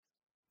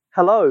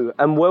Hello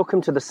and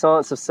welcome to the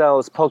Science of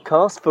Sales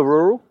podcast for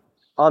Rural.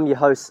 I'm your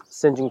host,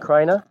 St John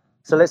Craner.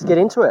 So let's get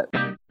into it.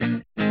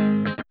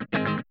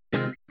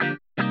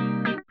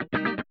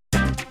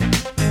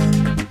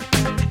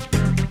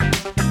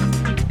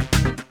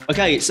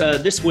 Okay, so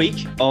this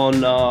week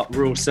on our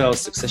Rural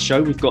Sales Success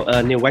Show, we've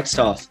got Neil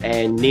Wagstaff,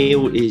 and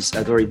Neil is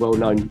a very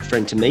well-known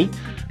friend to me.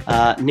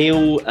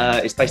 Neil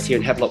is based here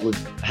in Havelock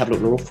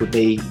North with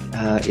me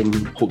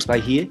in Hawke's Bay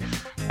here.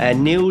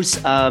 And Neil's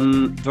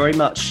very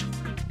much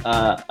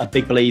a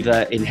big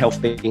believer in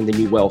health being the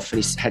new wealth, and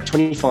he's had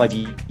 25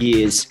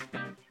 years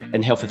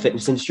in health and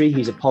fitness industry.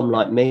 He's a POM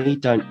like me.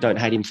 Don't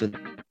hate him for that.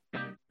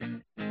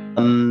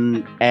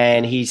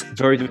 And he's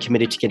very, very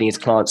committed to getting his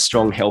clients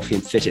strong, healthy,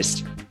 and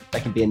fittest they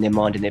can be in their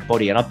mind and their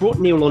body. And I brought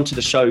Neil onto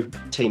the show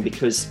team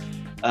because me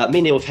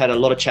and Neil have had a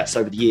lot of chats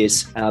over the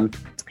years.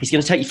 He's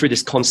going to take you through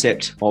this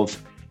concept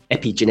of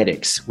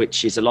epigenetics,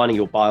 which is aligning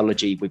your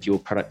biology with your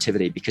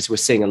productivity, because we're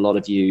seeing a lot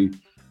of you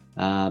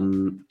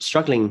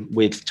struggling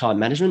with time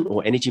management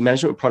or energy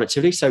management or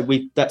productivity. So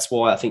that's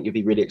why I think you'll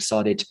be really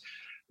excited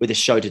with this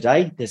show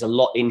today. There's a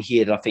lot in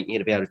here that I think you're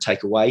going to be able to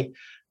take away.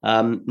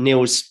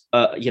 Neil's,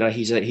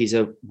 he's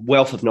a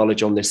wealth of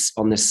knowledge on this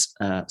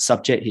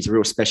subject. He's a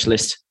real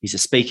specialist. He's a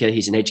speaker.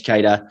 He's an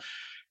educator,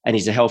 and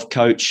he's a health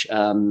coach.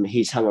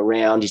 He's hung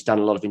around. He's done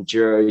a lot of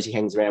enduros. He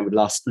hangs around with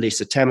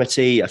Lisa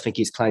Tamati. I think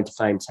his claim to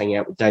fame is hanging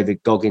out with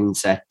David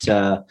Goggins at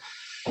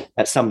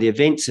some of the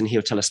events, and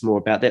he'll tell us more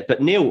about that.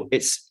 But Neil,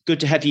 it's good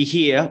to have you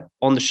here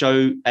on the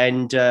show,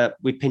 and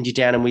we pinned you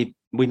down and we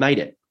made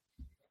it.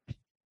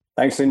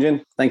 Thanks, St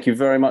John. Thank you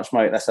very much,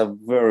 mate. That's a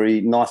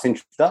very nice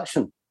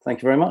introduction.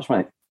 Thank you very much,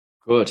 mate.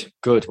 Good.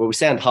 Well, we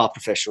sound half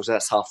professionals.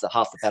 That's half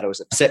the battle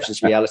is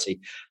perception's reality.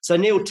 So,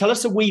 Neil, tell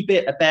us a wee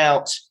bit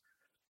about,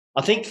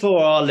 I think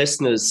for our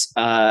listeners,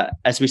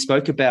 as we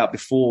spoke about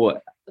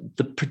before,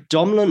 the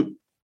predominant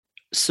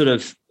sort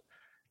of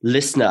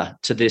listener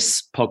to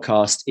this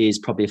podcast is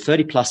probably a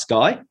 30-plus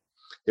guy.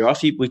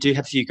 We do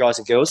have a few guys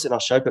and girls in our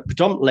show, but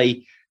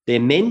predominantly they're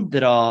men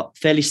that are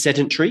fairly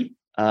sedentary.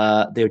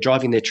 They're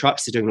driving their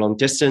trucks. They're doing long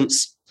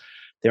distance.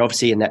 They're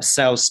obviously in that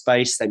sales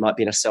space. They might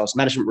be in a sales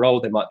management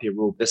role. They might be a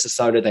rural business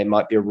owner. They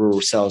might be a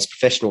rural sales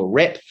professional or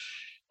rep.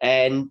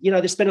 And,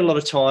 they spend a lot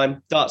of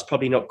time. Diet's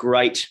probably not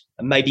great.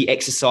 And maybe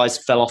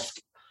exercise fell off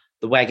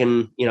the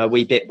wagon, a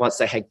wee bit once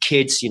they had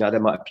kids. They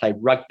might play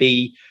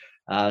rugby,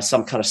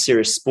 some kind of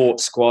serious sport,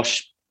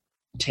 squash,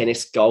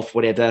 tennis, golf,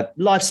 whatever.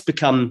 Life's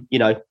become,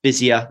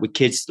 busier with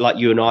kids like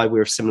you and I.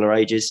 We're of similar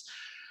ages.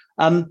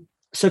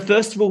 So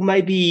first of all,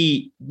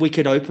 maybe we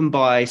could open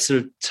by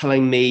sort of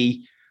telling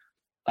me,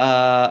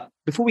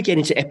 before we get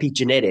into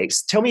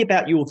epigenetics, tell me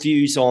about your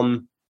views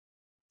on,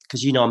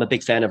 because I'm a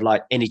big fan of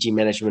like energy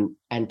management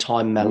and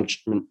time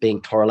management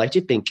being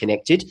correlated, being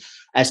connected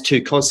as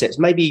two concepts.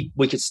 Maybe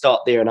we could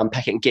start there and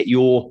unpack it and get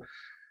your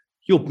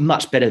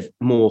much better,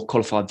 more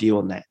qualified view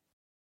on that.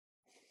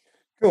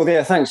 Cool.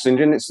 Yeah, thanks, St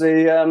John. It's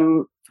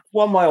the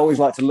one way I always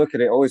like to look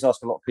at it. I always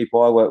ask a lot of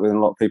people I work with and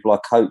a lot of people I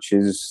coach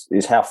is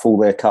how full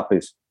their cup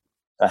is.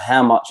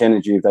 How much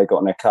energy have they got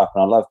in their cup?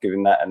 And I love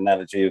giving that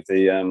analogy of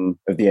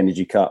the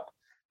energy cup.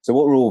 So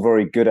what we're all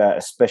very good at,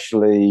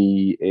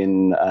 especially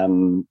in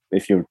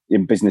if you're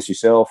in business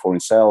yourself or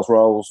in sales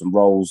roles and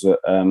roles that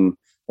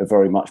are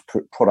very much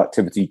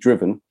productivity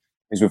driven,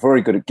 is we're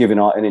very good at giving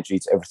our energy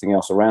to everything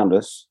else around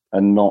us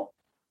and not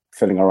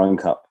filling our own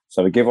cup.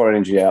 So we give our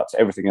energy out to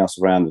everything else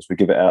around us. We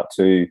give it out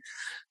to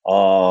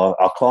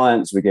our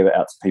clients, we give it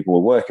out to people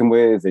we're working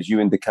with, as you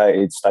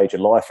indicated, stage of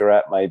life you're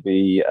at,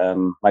 maybe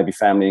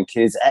family and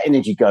kids. That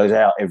energy goes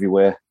out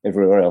everywhere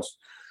else.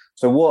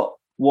 So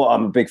what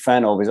I'm a big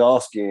fan of is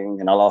asking,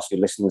 and I'll ask you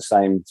listen to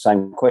the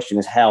same question,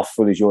 is how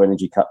full is your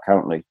energy cup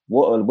currently?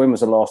 When was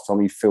the last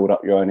time you filled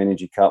up your own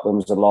energy cup? When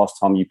was the last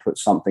time you put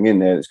something in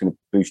there that's going to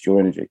boost your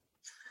energy?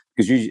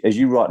 Because as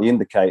you rightly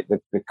indicate,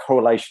 the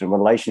correlation and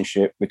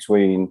relationship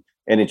between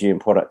energy and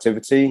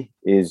productivity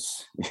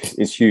is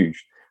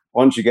huge.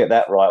 Once you get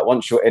that right,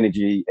 once your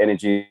energy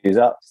is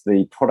up,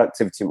 the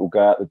productivity will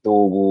go out the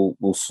door,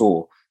 will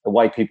soar. The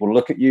way people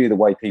look at you, the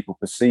way people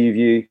perceive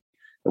you,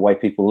 the way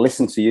people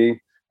listen to you,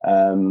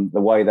 the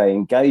way they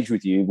engage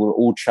with you will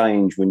all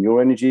change when your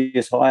energy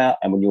is higher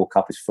and when your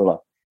cup is fuller.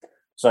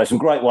 So some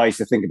great ways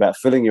to think about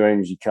filling your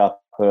energy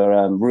cup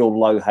are real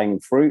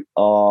low-hanging fruit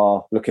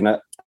are looking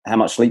at how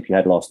much sleep you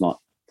had last night.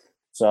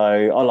 So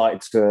I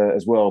like to,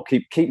 as well,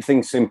 keep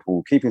things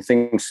simple. Keeping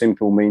things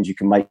simple means you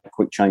can make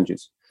quick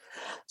changes.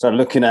 So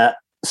looking at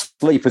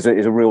sleep is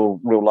a real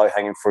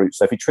low-hanging fruit.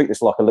 So if you treat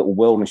this like a little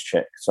wellness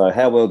check, so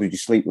how well did you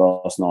sleep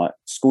last night?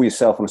 Score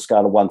yourself on a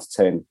scale of 1 to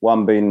 10.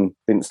 1 being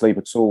didn't sleep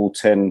at all,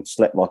 10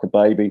 slept like a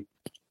baby,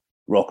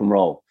 rock and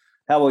roll.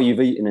 How well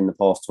you've eaten in the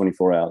past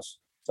 24 hours?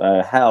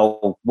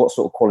 What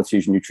sort of quality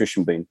has your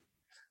nutrition been?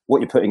 What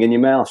you're putting in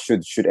your mouth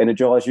should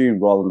energize you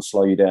rather than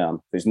slow you down.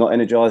 If it's not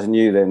energizing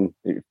you, then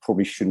it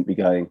probably shouldn't be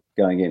going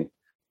in.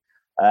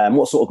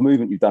 What sort of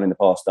movement you've done in the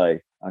past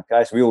day?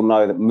 Okay, so we all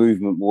know that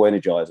movement will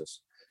energize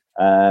us.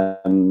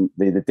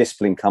 The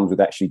discipline comes with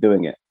actually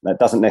doing it. That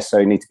doesn't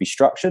necessarily need to be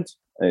structured.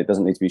 It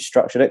doesn't need to be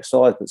structured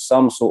exercise, but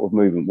some sort of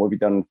movement. What have you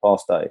done in the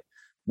past day?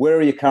 Where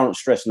are your current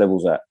stress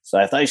levels at? So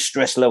if those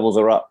stress levels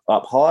are up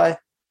high,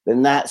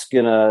 then that's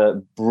going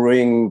to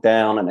bring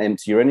down and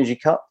empty your energy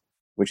cup,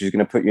 which is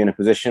going to put you in a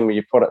position where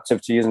your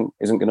productivity isn't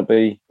going to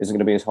be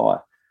as high.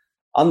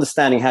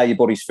 Understanding how your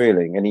body's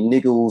feeling, any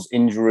niggles,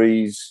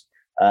 injuries,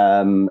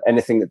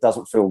 anything that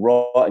doesn't feel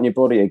right in your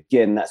body,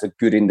 again, that's a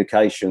good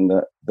indication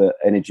that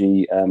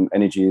energy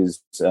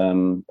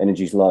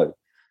is low.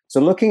 So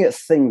looking at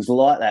things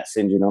like that,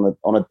 Sinjin,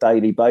 on a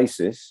daily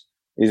basis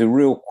is a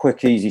real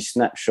quick, easy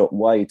snapshot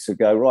way to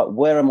go, right,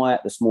 where am I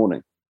at this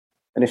morning?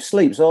 And if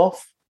sleep's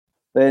off,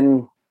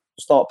 then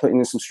start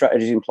putting some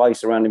strategies in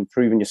place around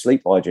improving your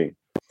sleep hygiene.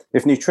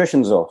 If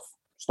nutrition's off,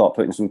 start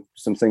putting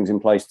some things in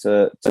place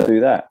to do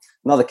that.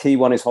 Another key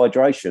one is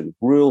hydration.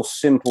 Real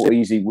simple,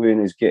 easy win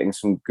is getting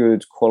some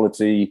good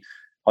quality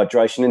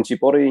hydration into your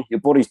body. Your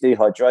body's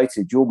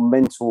dehydrated, your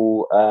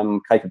mental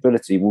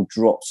capability will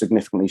drop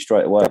significantly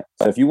straight away.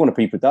 So if you want to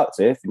be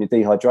productive and you're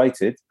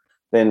dehydrated,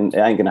 then it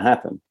ain't going to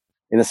happen.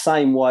 In the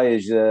same way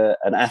as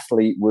an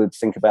athlete would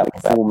think about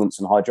performance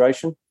and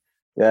hydration,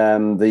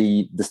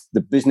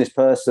 the business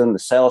person, the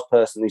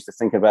salesperson needs to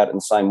think about it in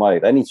the same way.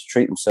 They need to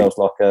treat themselves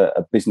like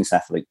a business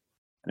athlete.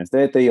 And if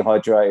they're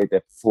dehydrated, their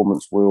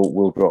performance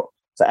will drop.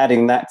 So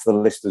adding that to the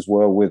list as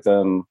well with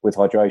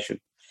hydration.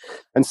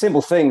 And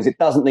simple things, it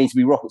doesn't need to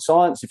be rocket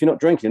science. If you're not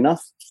drinking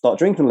enough, start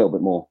drinking a little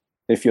bit more.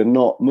 If you're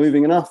not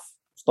moving enough,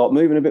 start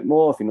moving a bit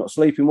more. If you're not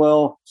sleeping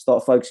well,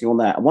 start focusing on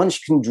that. And once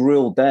you can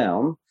drill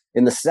down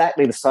in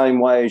exactly the same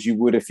way as you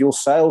would if your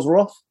sales were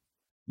off,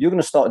 you're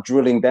going to start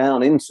drilling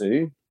down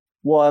into,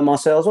 why are my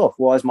sales off?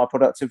 Why is my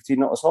productivity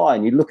not as high?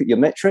 And you look at your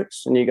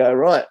metrics and you go,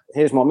 right,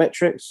 here's my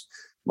metrics.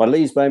 My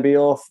leads may be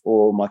off,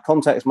 or my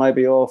contacts may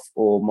be off,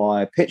 or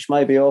my pitch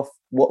may be off.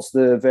 What's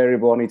the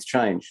variable I need to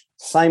change?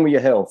 Same with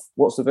your health.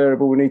 What's the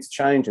variable we need to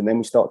change? And then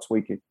we start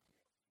tweaking.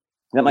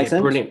 That makes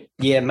sense? Brilliant.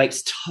 Yeah, it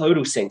makes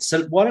total sense.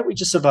 So why don't we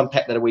just sort of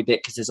unpack that a wee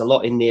bit, because there's a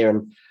lot in there.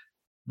 And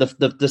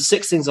the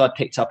 6 things I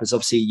picked up is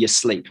obviously your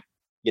sleep.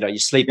 You know, your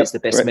sleep is the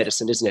best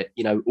medicine, isn't it?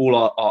 You know, all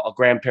our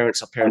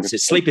grandparents, our parents said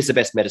sleep is the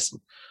best medicine.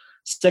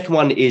 Second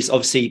one is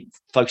obviously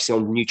focusing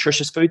on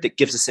nutritious food that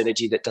gives us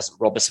energy, that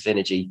doesn't rob us of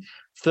energy.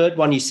 Third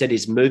one you said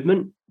is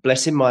movement.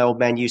 Bless him, my old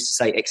man used to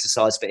say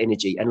exercise for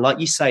energy. And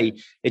like you say,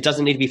 it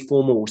doesn't need to be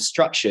formal or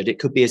structured. It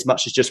could be as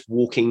much as just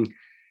walking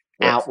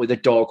out with a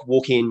dog,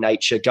 walking in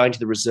nature, going to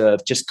the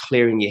reserve, just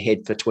clearing your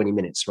head for 20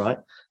 minutes, right?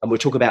 And we'll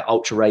talk about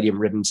ultraradium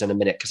ribbons in a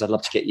minute, because I'd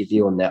love to get your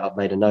view on that. I've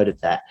made a note of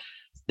that.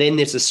 Then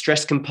there's a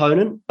stress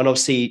component, and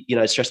obviously, you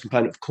know, stress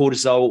component of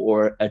cortisol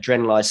or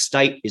adrenalized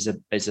state is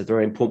a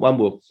very important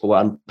one. We'll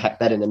unpack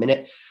that in a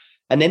minute.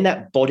 And then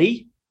that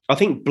body, I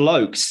think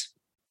blokes,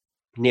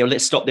 Neil,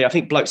 let's stop there. I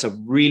think blokes are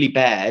really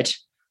bad.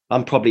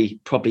 I'm probably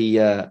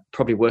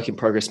work in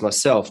progress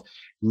myself.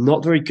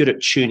 Not very good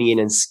at tuning in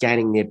and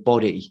scanning their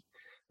body.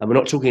 And we're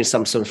not talking in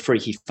some sort of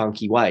freaky,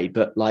 funky way,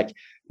 but like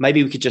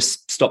maybe we could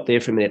just stop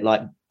there for a minute.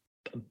 Like,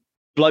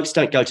 blokes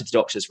don't go to the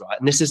doctors, right?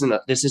 And this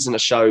isn't a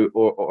show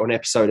or an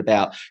episode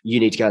about you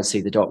need to go and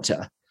see the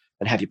doctor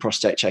and have your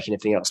prostate check and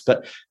everything else.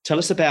 But tell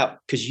us about,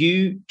 because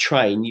you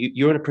train,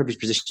 you're in a privileged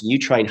position. You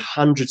train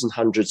hundreds and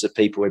hundreds of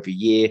people every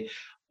year,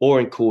 or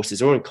in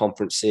courses, or in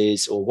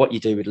conferences, or what you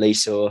do with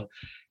Lisa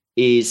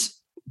is,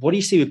 what do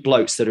you see with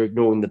blokes that are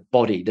ignoring the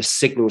body, the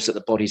signals that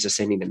the bodies are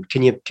sending them?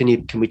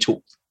 Can we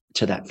talk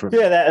to that for a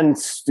minute? Yeah, that, and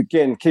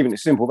again, keeping it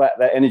simple, that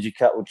energy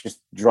cut will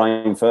just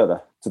drain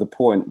further, to the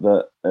point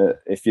that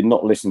if you're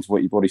not listening to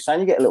what your body's saying,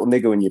 you get a little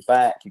niggle in your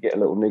back, you get a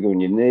little niggle in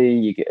your knee,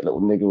 you get a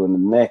little niggle in the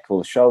neck or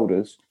the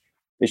shoulders.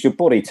 It's your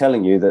body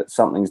telling you that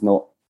something's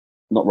not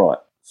right.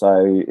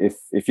 So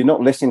if you're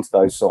not listening to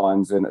those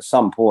signs, then at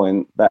some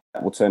point that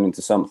will turn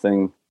into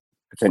something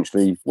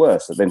potentially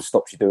worse, that then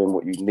stops you doing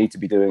what you need to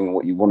be doing and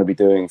what you want to be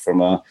doing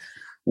from a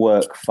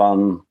work,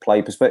 fun,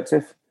 play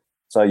perspective.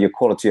 So your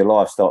quality of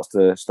life starts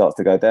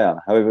to go down.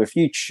 However, if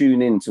you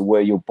tune into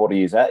where your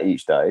body is at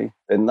each day,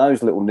 then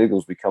those little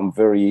niggles become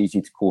very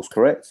easy to course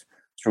correct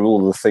through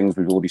all the things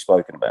we've already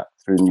spoken about,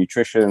 through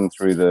nutrition,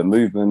 through the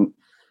movement,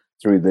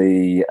 through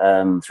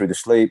the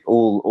sleep,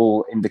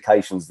 all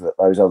indications that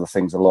those other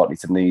things are likely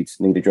to need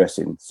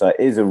addressing. So it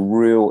is a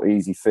real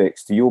easy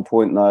fix. To your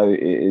point, though,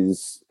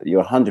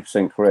 you're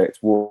 100% correct.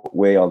 What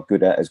we are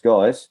good at as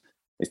guys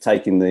is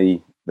taking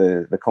the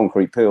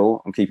concrete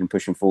pill and keeping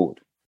pushing forward.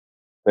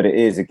 But it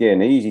is,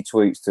 again, easy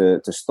tweaks to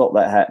stop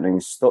that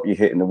happening, stop you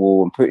hitting the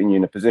wall, and putting you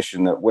in a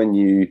position that when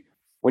you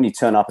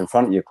turn up in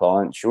front of your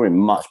clients, you're in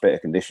much better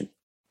condition.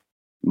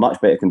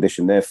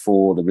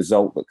 Therefore, the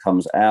result that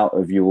comes out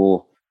of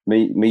your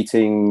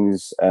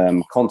meetings,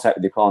 contact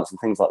with your clients and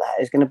things like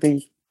that is going to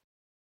be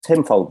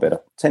tenfold better,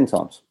 10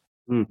 times.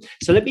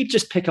 So let me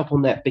just pick up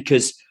on that,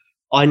 because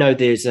I know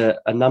there's a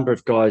number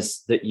of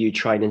guys that you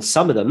train, and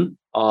some of them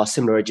are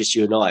similar ages to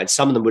you and I, and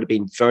some of them would have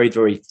been very,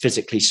 very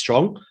physically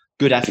strong,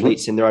 good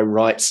athletes in their own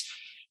rights.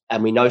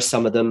 And we know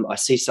some of them. I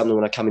see some of them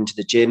when I come into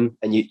the gym,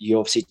 and you're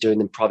obviously doing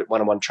them private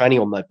one-on-one training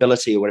on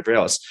mobility or whatever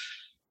else.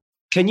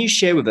 Can you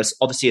share with us,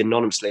 obviously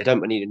anonymously, I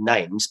don't want any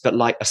names, but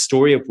like a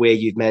story of where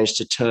you've managed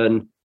to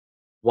turn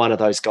one of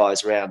those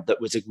guys around that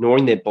was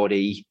ignoring their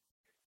body,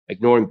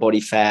 ignoring body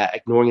fat,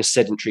 ignoring a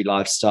sedentary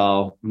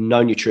lifestyle,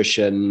 no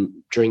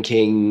nutrition,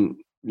 drinking,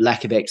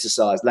 lack of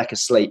exercise, lack of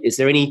sleep? Is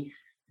there anything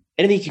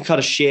you can kind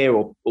of share,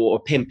 or a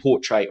pen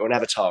portrait or an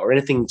avatar or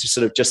anything to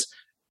sort of just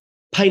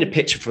paint a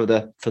picture for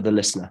the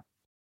listener?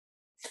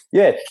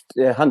 Yeah,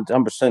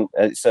 100%.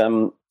 It's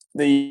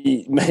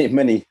the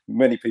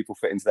many people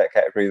fit into that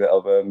category that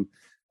I've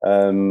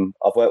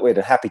worked with,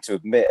 and happy to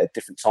admit at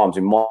different times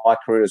in my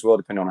career as well,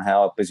 depending on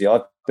how busy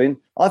I've been.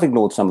 I've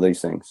ignored some of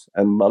these things,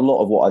 and a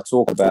lot of what I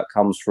talk about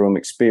comes from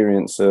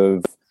experience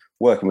of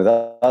working with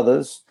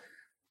others,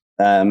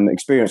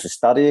 experience of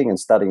studying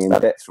in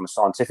depth from a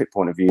scientific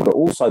point of view, but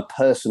also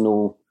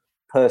personal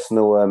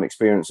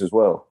experience as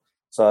well.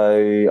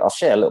 So I'll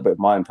share a little bit of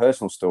my own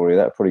personal story.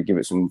 That'll probably give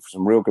it some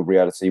real good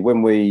reality.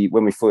 When we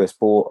first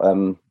bought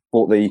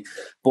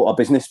our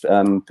business,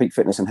 Peak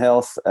Fitness and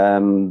Health,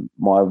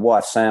 my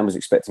wife Sam was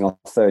expecting our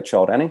third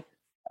child, Annie.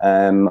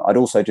 I'd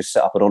also just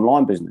set up an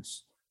online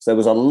business, so there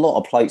was a lot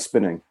of plates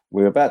spinning.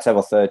 We were about to have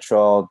our third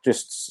child,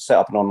 just set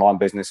up an online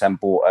business and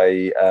bought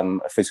a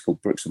physical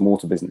bricks and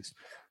mortar business.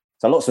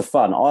 So lots of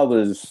fun. I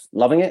was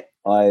loving it.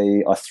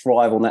 I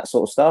thrive on that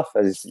sort of stuff,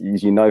 as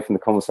you know from the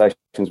conversations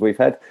we've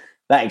had.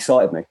 That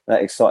excited me.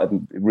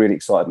 Really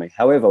excited me.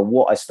 However,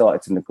 what I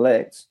started to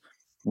neglect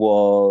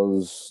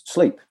was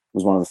sleep.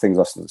 Was one of the things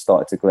I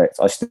started to neglect.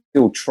 I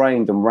still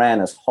trained and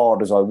ran as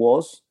hard as I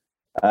was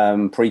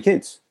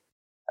pre-kids.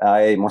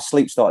 My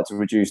sleep started to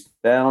reduce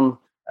down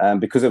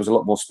because there was a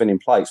lot more spinning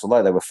plates.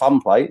 Although they were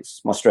fun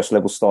plates, my stress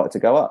levels started to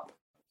go up.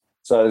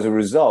 So as a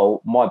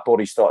result, my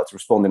body started to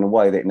respond in a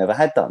way that it never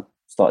had done.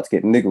 Started to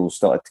get niggles,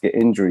 started to get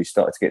injuries,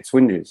 started to get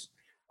twinges.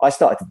 I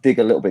started to dig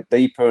a little bit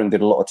deeper and did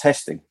a lot of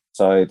testing.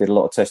 So I did a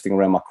lot of testing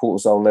around my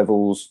cortisol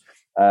levels,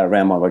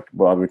 around my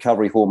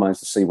recovery hormones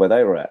to see where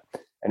they were at.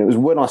 And it was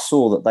when I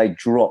saw that they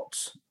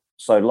dropped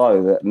so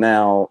low that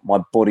now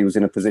my body was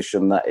in a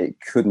position that it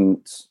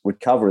couldn't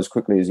recover as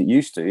quickly as it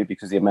used to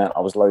because of the amount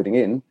I was loading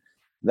in.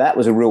 That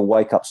was a real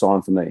wake-up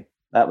sign for me.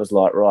 That was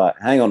like, right,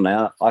 hang on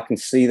now. I can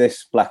see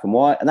this black and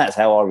white. And that's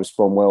how I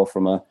respond well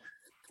from a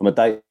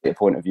data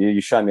point of view.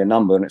 You show me a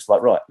number and it's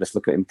like, right, let's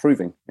look at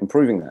improving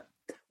that.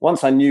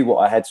 Once I knew what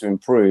I had to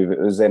improve, it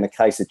was then a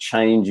case of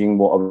changing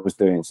what I was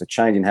doing. So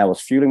changing how I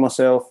was fueling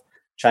myself,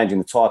 changing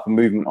the type of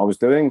movement I was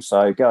doing.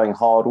 So going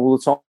hard all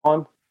the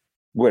time,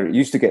 where it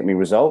used to get me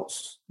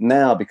results.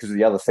 Now, because of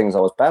the other things I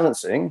was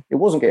balancing, it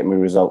wasn't getting me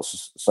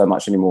results so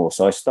much anymore.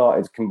 So I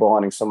started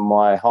combining some of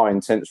my high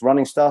intense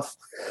running stuff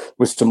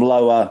with some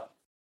lower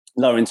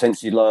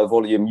intensity, lower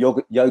volume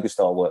yoga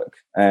style work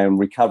and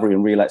recovery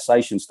and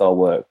relaxation style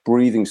work,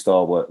 breathing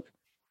style work.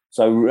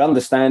 So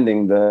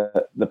understanding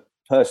the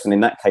person,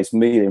 in that case,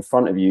 me in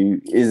front of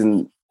you,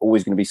 isn't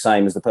always going to be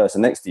same as the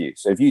person next to you.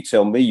 So if you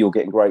tell me you're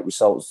getting great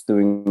results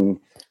doing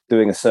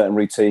a certain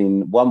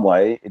routine one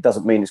way, it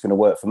doesn't mean it's going to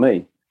work for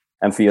me.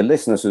 And for your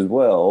listeners as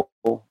well,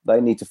 they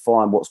need to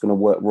find what's going to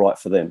work right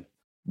for them,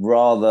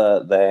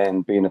 rather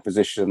than be in a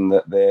position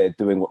that they're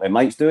doing what their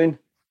mate's doing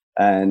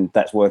and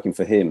that's working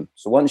for him.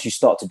 So once you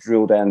start to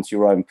drill down to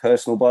your own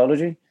personal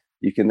biology,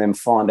 you can then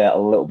find out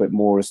a little bit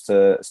more as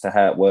to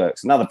how it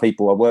works. And other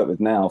people I work with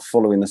now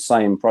following the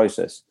same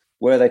process.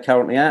 Where they're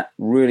currently at,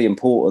 really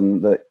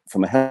important that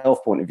from a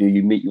health point of view,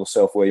 you meet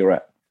yourself where you're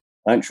at.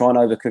 Don't try and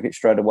overcook it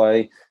straight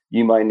away.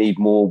 You may need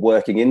more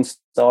working in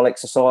style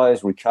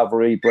exercise,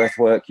 recovery, breath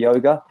work,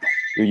 yoga.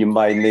 You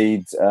may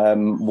need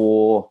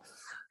more,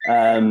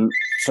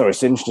 sorry,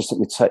 Singe, just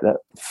let me take that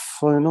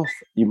phone off.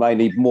 You may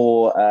need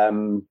more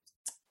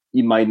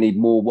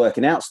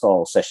working out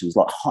style sessions,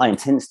 like high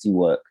intensity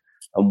work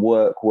and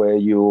work where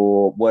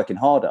you're working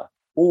harder,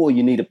 or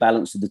you need a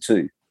balance of the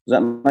two. Does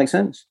that make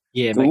sense?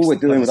 Yeah. So all we're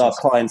doing with our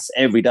clients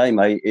every day,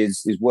 mate,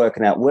 is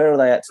working out where are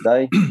they at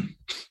today,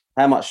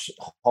 how much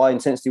high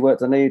intensity work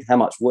do they need, how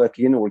much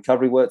working or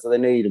recovery work do they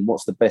need, and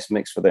what's the best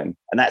mix for them.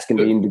 And that's going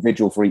to be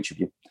individual for each of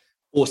you.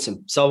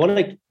 Awesome. So I want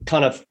to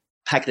kind of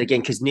pack it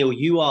again, because Neil,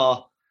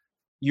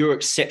 you're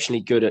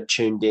exceptionally good at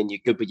tuned in. You're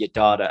good with your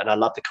data, and I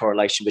love the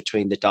correlation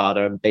between the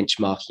data and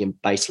benchmarking and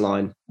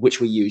baseline, which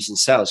we use in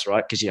sales,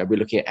 right? Because we're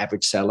looking at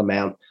average sale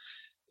amount,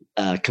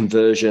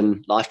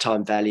 conversion,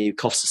 lifetime value,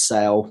 cost of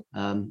sale,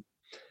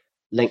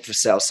 length of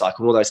sales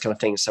cycle, all those kind of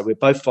things. So we're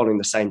both following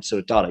the same sort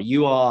of data.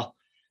 You are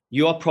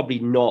probably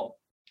not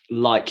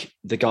like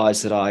the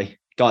guys and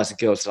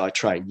girls that I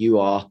train. You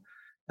are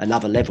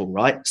another level,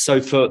 right? So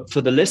for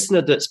the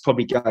listener that's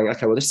probably going,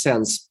 okay, well, this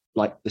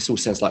all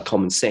sounds like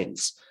common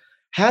sense.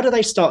 How do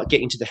they start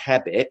getting to the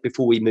habit,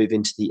 before we move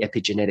into the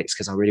epigenetics,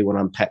 because I really want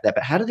to unpack that,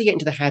 but how do they get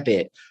into the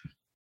habit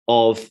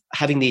of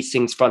having these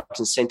things front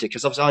and center?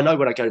 Because obviously I know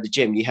when I go to the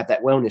gym, you have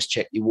that wellness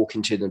check, you walk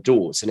into the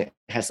doors and it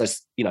has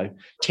those,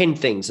 10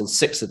 things, and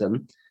 6 of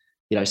them,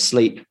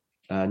 sleep,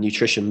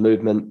 nutrition,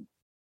 movement,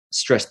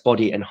 stress,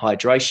 body, and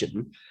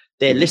hydration.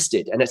 They're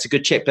listed, and it's a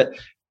good check. But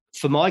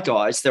for my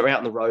guys that are out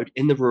on the road,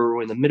 in the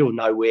rural, in the middle of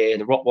nowhere, in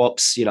the rock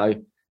walks,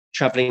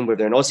 traveling, whether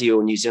they're in Aussie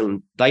or New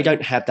Zealand, they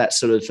don't have that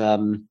sort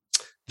of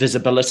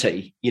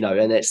visibility,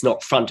 and it's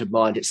not front of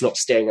mind. It's not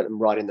staring at them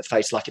right in the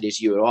face like it is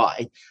you or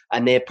I.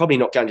 And they're probably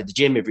not going to the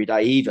gym every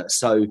day either.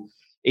 So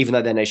even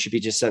though then they should be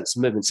just some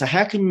movement. So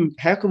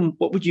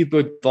what would you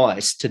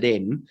advise to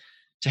them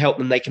to help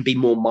them? They can be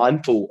more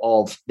mindful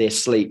of their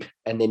sleep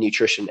and their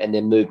nutrition and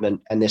their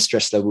movement and their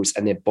stress levels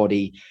and their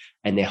body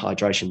and their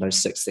hydration, those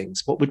 6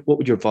 things. What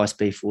would your advice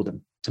be for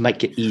them to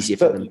make it easier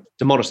for them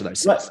to monitor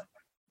those things?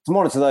 To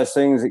monitor those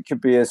things, it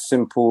could be as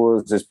simple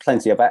as there's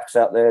plenty of apps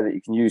out there that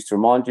you can use to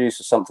remind you.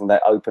 So something they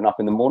open up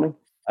in the morning.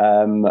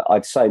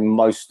 I'd say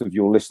most of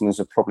your listeners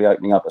are probably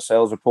opening up a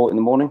sales report in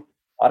the morning.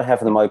 I'd have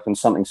them open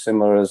something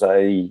similar as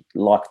the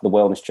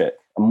wellness check.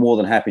 I'm more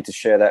than happy to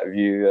share that with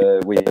you.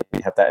 We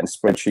have that in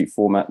spreadsheet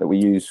format that we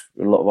use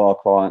with a lot of our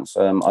clients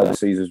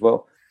overseas as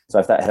well. So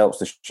if that helps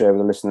to share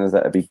with the listeners,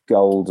 that would be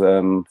gold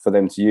for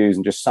them to use,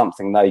 and just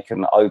something they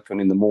can open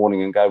in the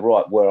morning and go,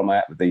 right, where am I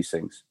at with these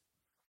things?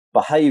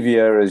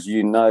 Behavior, as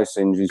you know,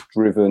 Sinj, is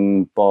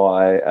driven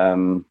by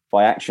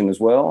action as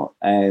well.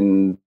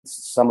 And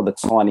some of the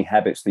tiny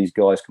habits these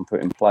guys can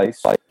put in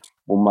place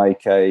will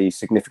make a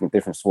significant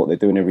difference to what they're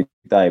doing every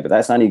day. But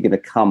that's only going to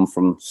come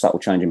from subtle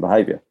change in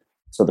behavior.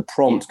 So the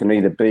prompt can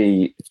either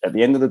be at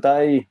the end of the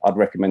day. I'd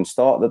recommend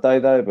start of the day,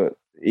 though, but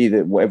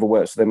either whatever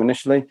works for them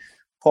initially.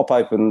 Pop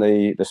open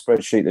the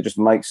spreadsheet that just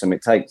makes them.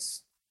 It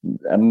takes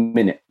a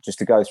minute just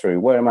to go through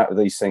where I'm at with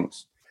these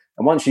things.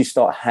 And once you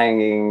start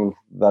hanging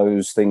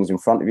those things in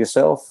front of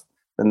yourself,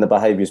 then the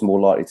behavior is more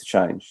likely to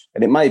change.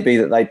 And it may be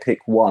that they pick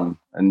one,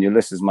 and your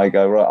listeners may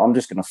go, right, I'm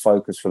just going to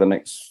focus for the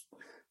next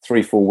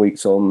 3-4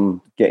 weeks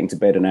on getting to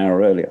bed an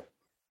hour earlier.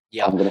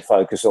 Yeah. I'm going to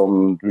focus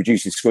on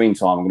reducing screen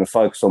time. I'm going to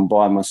focus on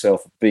buying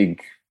myself a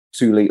big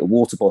 2-litre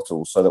water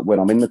bottle so that when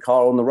I'm in the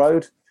car on the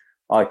road,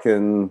 I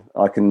can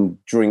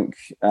drink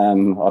a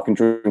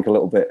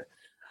little bit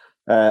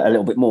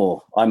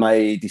more. I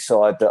may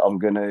decide that I'm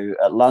going to,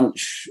 at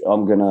lunch,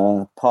 I'm going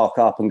to park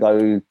up and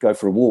go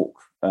for a walk,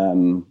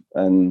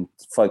 and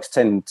focus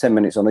 10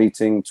 minutes on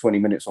eating, 20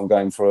 minutes on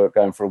going for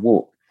a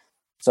walk.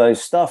 So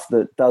stuff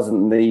that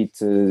doesn't need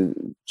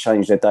to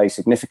change their day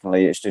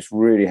significantly. It's just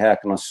really, how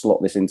can I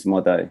slot this into my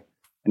day?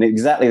 And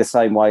exactly the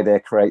same way they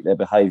create their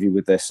behavior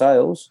with their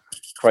sales,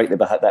 create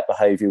that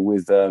behavior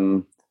with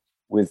your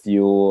with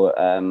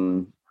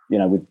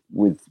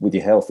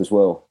your health as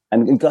well,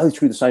 and go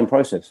through the same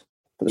process.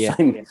 Put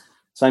the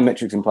same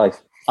metrics in place.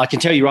 I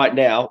can tell you right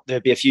now, there'll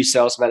be a few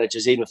sales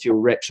managers, even a few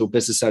reps or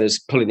business owners,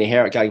 pulling their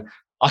hair out going,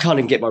 I can't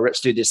even get my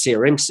reps to do this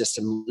CRM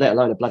system, let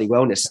alone a bloody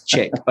wellness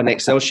check on an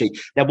Excel sheet.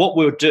 Now, what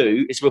we'll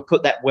do is we'll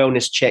put that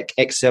wellness check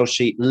Excel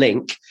sheet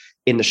link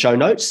in the show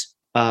notes,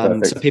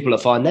 so people will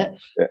find that,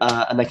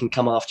 and they can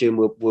come after you, and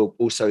we'll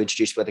also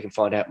introduce where they can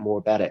find out more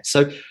about it.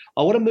 So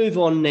I want to move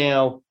on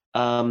now,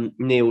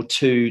 Neil,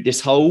 to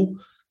this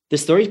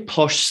very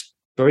posh,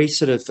 very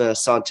sort of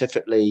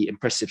scientifically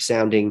impressive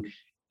sounding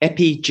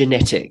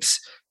epigenetics.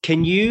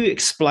 Can you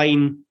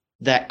explain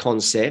that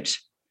concept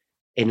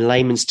in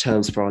layman's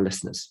terms for our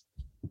listeners?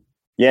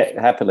 Yeah,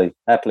 happily.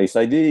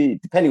 So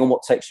depending on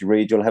what text you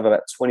read, you'll have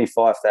about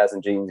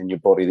 25,000 genes in your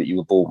body that you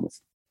were born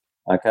with.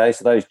 Okay,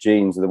 so those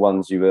genes are the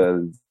ones you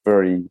were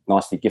very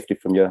nicely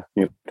gifted from your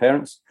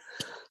parents.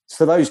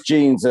 So those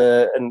genes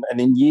and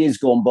in years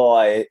gone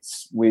by,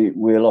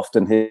 we'll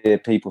often hear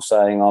people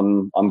saying,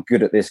 I'm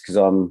good at this because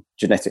I'm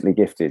genetically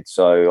gifted.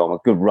 So I'm a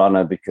good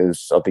runner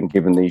because I've been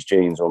given these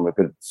genes, or I'm a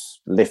good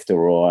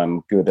lifter, or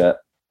I'm good at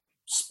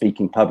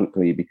speaking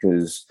publicly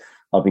because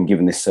I've been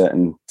given this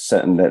certain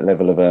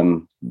level of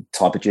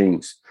type of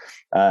genes,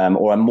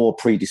 or I'm more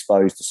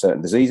predisposed to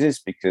certain diseases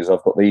because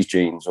I've got these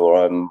genes,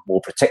 or I'm more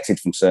protected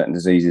from certain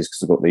diseases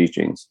because I've got these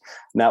genes.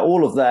 Now,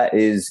 all of that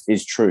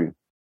is true.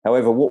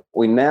 However, what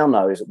we now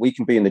know is that we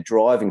can be in the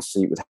driving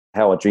seat with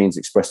how our genes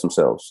express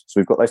themselves. So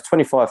we've got those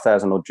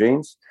 25,000 odd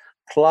genes,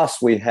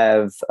 plus we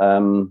have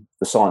the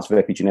science of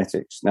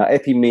epigenetics. Now,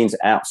 epi means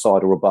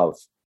outside or above.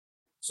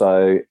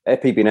 So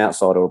epi being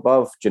outside or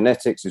above,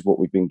 genetics is what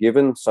we've been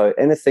given. So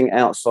anything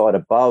outside,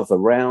 above,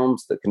 around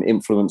that can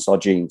influence our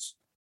genes.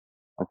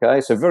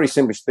 Okay, so very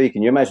simply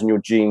speaking, you imagine your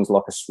genes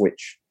like a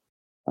switch.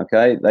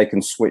 Okay, they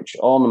can switch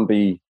on and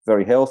be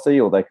very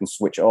healthy, or they can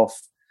switch off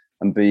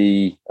and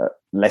be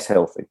less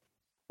healthy.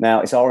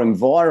 Now, it's our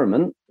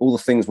environment, all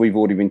the things we've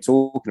already been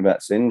talking about,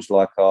 Sinj,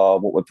 like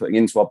what we're putting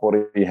into our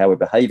body, how we're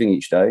behaving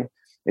each day.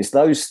 It's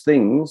those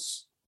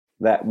things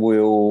that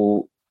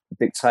will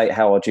dictate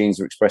how our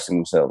genes are expressing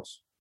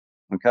themselves.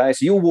 Okay,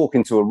 so you'll walk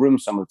into a room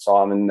some of the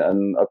time,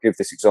 and I'll give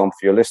this example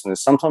for your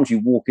listeners. Sometimes you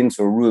walk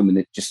into a room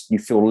and you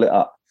feel lit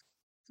up.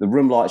 The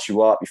room lights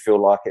you up. You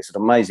feel like it's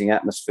an amazing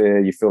atmosphere.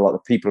 You feel like the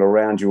people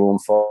around you are on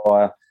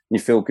fire. You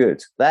feel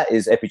good. That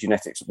is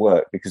epigenetics at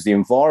work, because the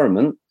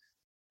environment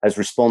has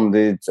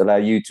allow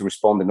you to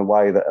respond in a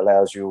way that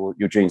allows your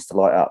genes to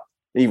light up.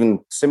 Even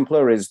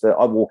simpler is that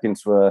I walk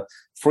into a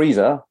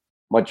freezer,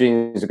 my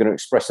genes are going to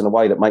express in a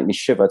way that make me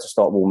shiver to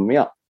start warming me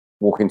up.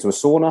 Walk into a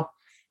sauna,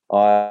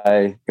 I'm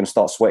going to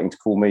start sweating to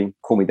cool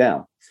me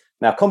down.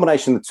 Now,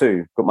 combination of the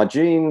two, got my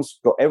genes,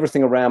 got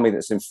everything around me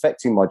that's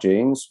infecting my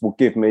genes, will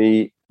give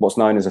me what's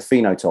known as a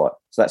phenotype.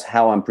 So that's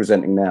how I'm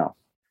presenting now.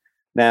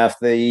 Now, if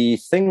the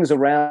things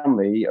around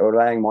me are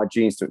allowing my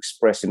genes to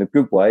express in a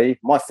good way,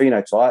 my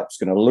phenotype is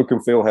going to look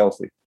and feel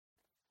healthy.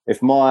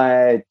 If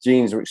my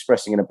genes are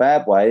expressing in a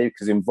bad way,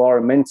 because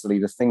environmentally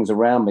the things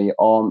around me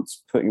aren't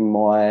putting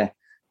my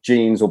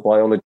genes or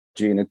biology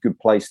in a good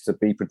place to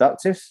be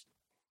productive,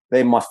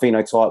 then my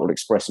phenotype will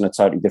express in a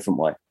totally different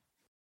way.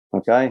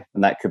 Okay.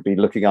 And that could be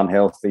looking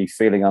unhealthy,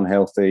 feeling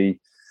unhealthy.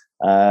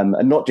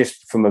 And not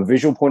just from a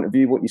visual point of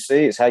view, what you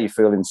see, it's how you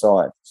feel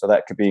inside. So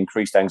that could be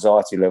increased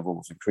anxiety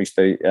levels, increased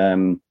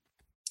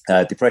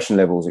depression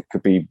levels. It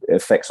could be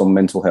effects on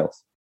mental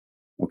health.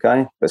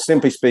 Okay. But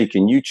simply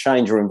speaking, you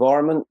change your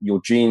environment,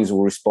 your genes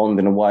will respond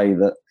in a way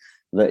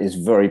that is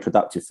very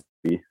productive for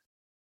you.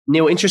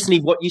 Neil,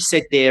 interestingly, what you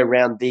said there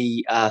around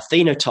the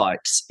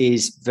phenotypes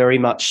is very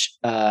much,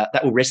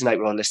 that will resonate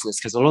with our listeners,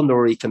 because a lot of them are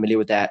already familiar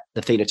with that,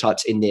 the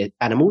phenotypes in their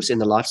animals, in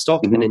the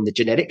livestock, and in the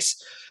genetics.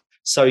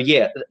 So,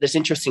 yeah, that's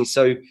interesting.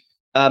 So,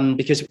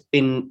 because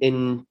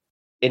in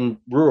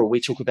rural, we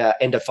talk about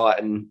endophyte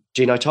and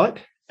genotype,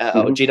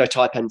 or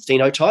genotype and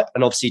phenotype.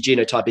 And obviously,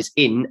 genotype is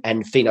in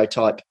and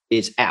phenotype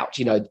is out.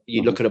 You know,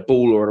 you look at a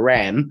bull or a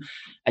ram,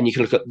 and you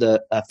can look at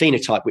the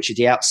phenotype, which is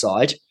the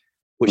outside,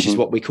 which is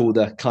what we call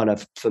the kind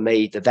of, for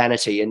me, the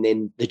vanity. And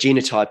then the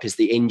genotype is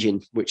the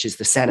engine, which is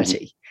the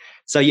sanity.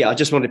 So, yeah, I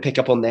just wanted to pick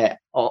up on that.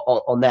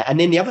 On that. And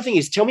then the other thing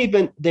is, tell me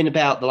then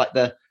about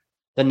the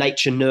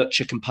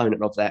nature-nurture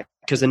component of that,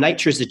 because the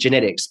nature is the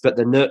genetics, but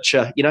the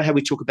nurture, you know how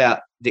we talk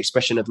about the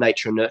expression of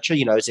nature and nurture,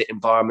 you know, is it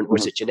environment or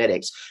is it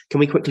genetics? Can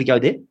we quickly go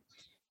there?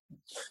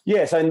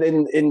 Yes, and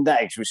in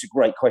that, which is a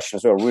great question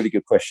as well, a really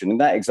good question. In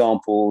that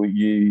example,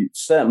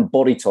 certain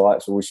body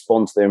types will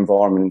respond to their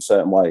environment in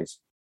certain ways.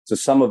 So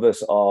some of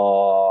us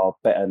are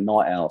better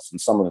night owls,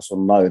 and some of us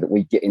will know that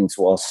we get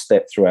into our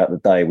step throughout the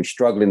day. We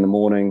struggle in the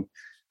morning,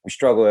 we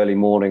struggle early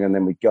morning, and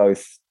then we go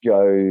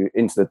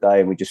into the day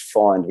and we just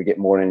find we get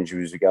more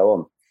energy as we go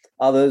on.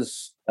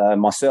 Others,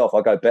 myself,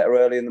 I go better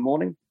early in the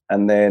morning,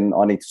 and then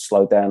I need to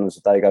slow down as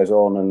the day goes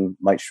on and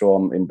make sure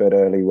I'm in bed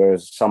early,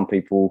 whereas some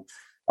people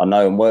I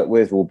know and work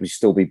with will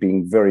still be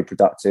being very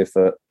productive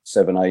at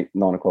 7, 8,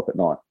 9 o'clock at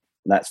night.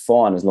 And that's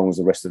fine as long as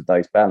the rest of the day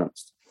is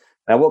balanced.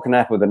 Now, what can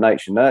happen with the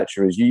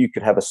nature-nurture is you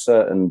could have a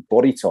certain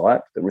body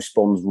type that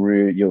responds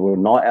you're a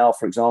night owl,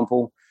 for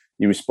example.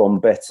 You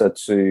respond better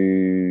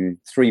to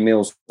 3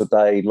 meals a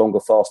day, longer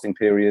fasting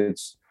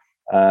periods.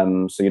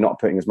 So you're not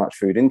putting as much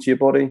food into your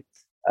body.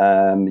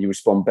 You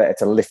respond better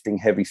to lifting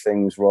heavy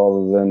things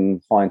rather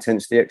than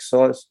high-intensity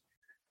exercise.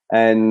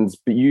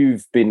 But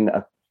you've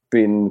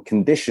been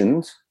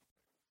conditioned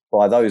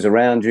by those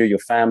around you, your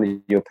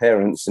family, your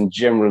parents, and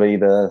generally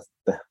the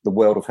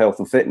world of health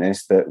and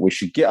fitness that we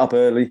should get up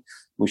early,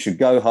 we should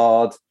go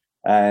hard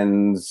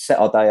and set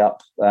our day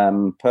up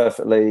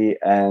perfectly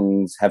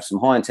and have some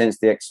high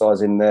intensity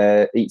exercise in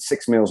there, eat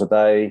 6 meals a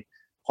day,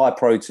 high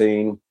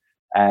protein,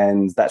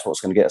 and that's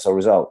what's going to get us our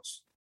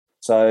results.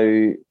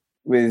 So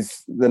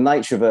with the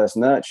nature versus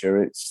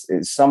nurture, it's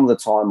some of the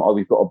time,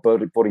 we've got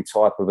a body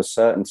type of a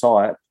certain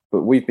type,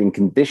 but we've been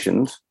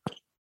conditioned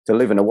to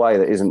live in a way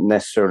that isn't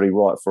necessarily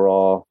right for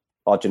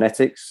our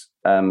genetics.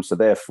 So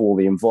therefore,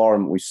 the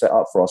environment we set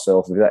up for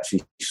ourselves is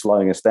actually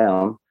slowing us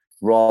down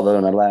rather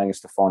than allowing us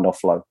to find our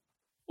flow.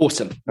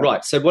 Awesome.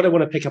 Right. So what I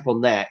want to pick up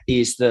on that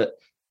is that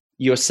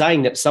you're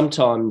saying that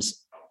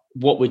sometimes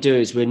what we do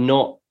is we're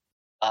not,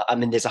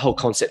 there's a whole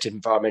concept of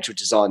environmental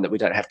design that we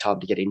don't have time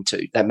to get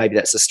into. That maybe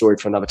that's a story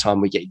for another time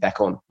we get you back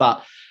on.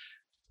 But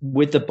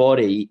with the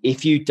body,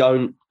 if you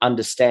don't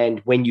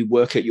understand when you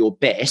work at your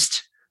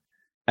best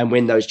and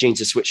when those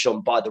genes are switched on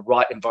by the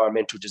right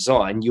environmental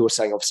design, you're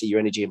saying obviously your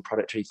energy and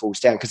productivity falls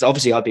down. Because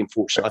obviously I've been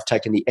fortunate. I've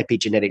taken the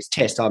epigenetics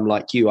test. I'm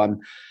like you.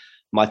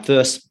 My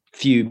first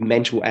few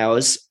mental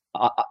hours,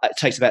 it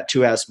takes about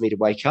 2 hours for me to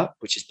wake up,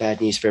 which is bad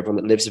news for everyone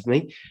that lives with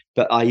me.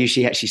 But I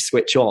usually actually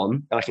switch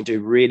on and I can do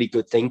really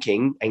good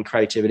thinking and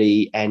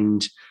creativity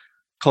and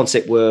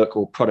concept work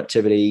or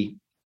productivity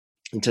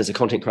in terms of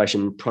content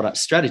creation, product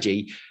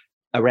strategy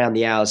around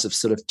the hours of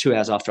sort of 2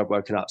 hours after I've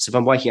woken up. So if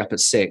I'm waking up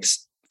at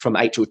 6, from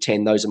 8 till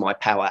 10, those are my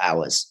power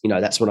hours. You know,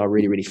 that's when I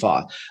really, really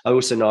fire. I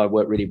also know I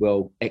work really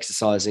well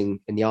exercising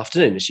in the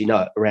afternoon, as you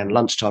know, around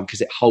lunchtime, because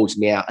it holds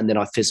me out and then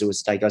I fizzle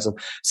as the day goes on.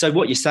 So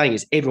what you're saying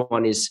is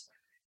everyone is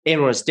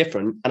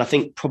different. And I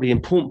think probably an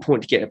important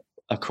point to get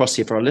across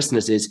here for our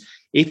listeners is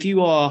if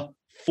you are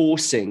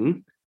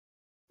forcing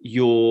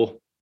your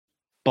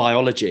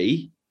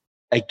biology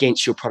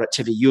against your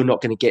productivity, you're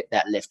not going to get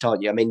that lift,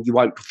 aren't you? I mean, you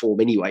won't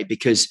perform anyway,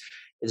 because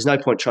there's no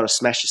point trying to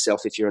smash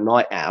yourself if you're a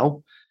night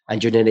owl and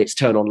genetics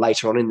turn on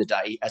later on in the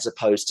day, as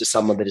opposed to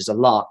someone that is a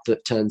lark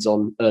that turns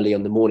on early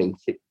in the morning.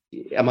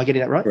 Am I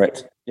getting that right?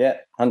 Correct. Yeah,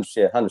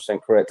 100%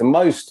 correct. And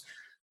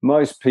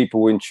most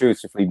people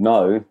intuitively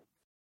know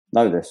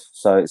this.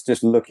 So it's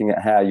just looking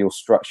at how you're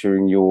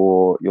structuring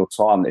your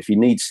time. If you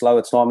need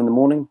slower time in the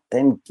morning,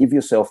 then give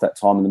yourself that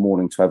time in the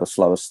morning to have a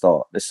slower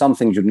start. There's some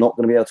things you're not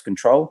going to be able to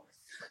control.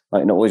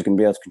 Like you're not always going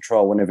to be able to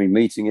control when every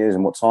meeting is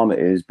and what time it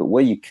is. But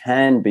where you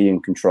can be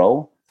in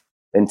control,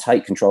 then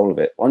take control of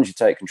it. Once you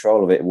take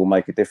control of it, it will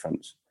make a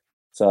difference.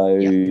 So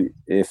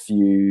if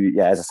you,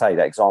 as I say,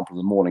 that example of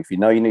the morning, if you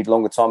know you need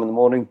longer time in the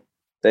morning,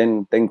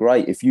 then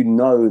great. If you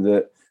know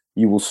that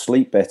you will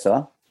sleep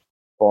better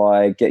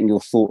by getting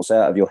your thoughts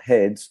out of your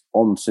head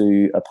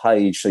onto a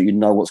page so you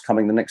know what's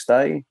coming the next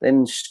day,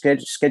 then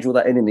schedule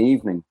that in the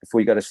evening before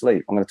you go to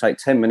sleep. I'm going to take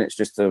 10 minutes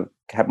just to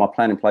have my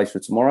plan in place for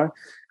tomorrow,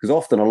 because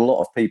often a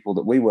lot of people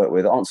that we work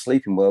with aren't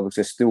sleeping well because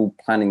they're still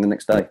planning the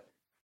next day.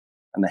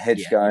 And the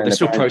head's going. They're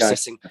still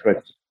processing.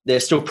 They're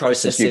still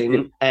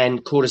processing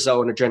and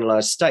cortisol and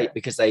adrenaline state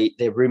because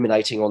they're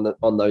ruminating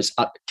on those,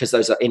 because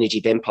those are energy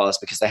vampires,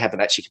 because they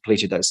haven't actually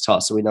completed those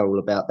tasks. So we know all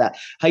about that.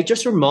 Hey,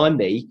 just remind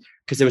me,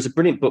 because there was a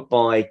brilliant book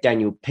by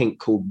Daniel Pink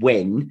called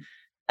When,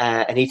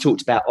 and he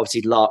talked about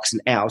obviously larks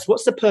and owls.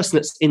 What's the person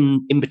that's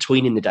in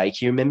between in the day?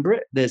 Can you remember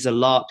it? There's a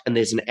lark and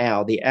there's an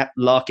owl. The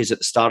lark is at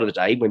the start of the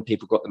day when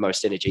people got the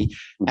most energy.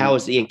 Mm-hmm. Owl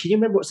is at the end. Can you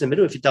remember what's in the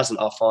middle? If it doesn't,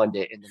 I'll find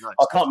it in the notes.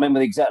 I can't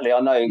remember exactly. I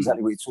know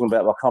exactly what you're talking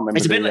about, but I can't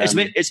remember.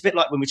 It's a bit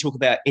like when we talk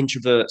about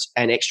introvert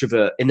and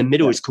extrovert. In the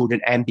middle is called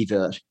an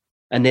ambivert,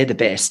 and they're the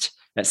best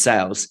at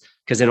sales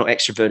because they're not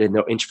extroverted, they're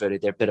not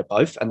introverted, they're a bit of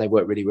both, and they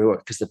work really, really well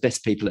because the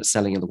best people at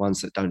selling are the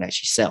ones that don't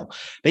actually sell.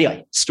 But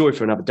anyway, story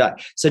for another day.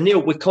 So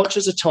Neil, we're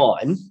conscious of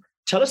time.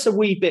 Tell us a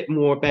wee bit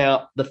more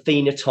about the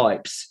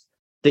phenotypes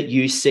that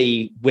you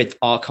see with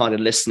our kind of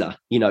listener.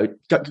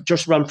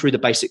 Just run through the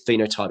basic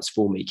phenotypes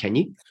for me, can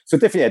you? So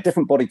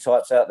different body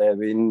types out there,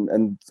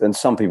 and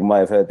some people may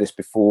have heard this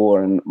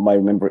before and may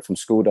remember it from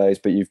school days,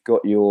 but you've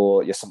got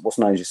your what's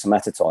known as your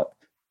somatotype.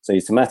 So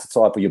your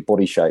somatotype are your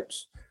body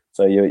shapes.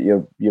 So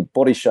your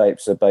body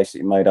shapes are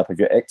basically made up of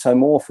your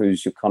ectomorph,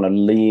 who's your kind of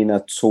leaner,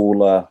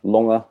 taller,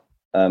 longer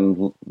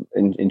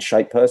in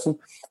shape person.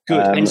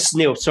 Good. And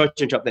Neil, sorry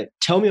to interrupt there.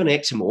 Tell me on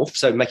ectomorph,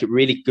 so make it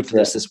really good for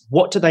listeners.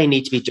 What do they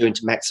need to be doing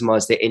to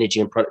maximize their energy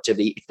and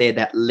productivity if they're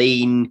that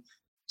lean?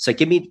 So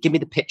give me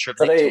the picture of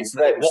the ectomorph.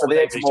 So the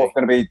ectomorph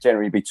going to be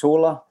generally be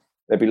taller.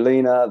 They'll be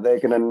leaner. They're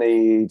going to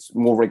need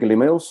more regular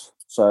meals.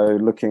 So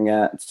looking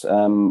at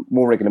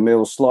more regular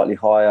meals, slightly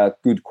higher,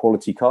 good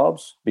quality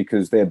carbs,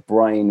 because their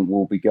brain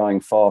will be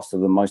going faster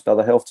than most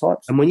other health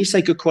types. And when you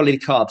say good quality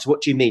carbs,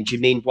 what do you mean? Do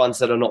you mean ones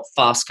that are not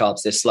fast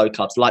carbs, they're slow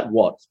carbs? Like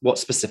what? What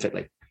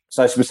specifically?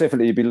 So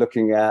specifically, you'd be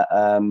looking at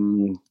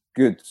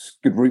good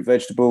root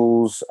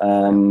vegetables,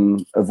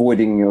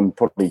 avoiding, and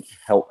probably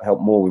help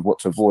more with what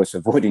to avoid. So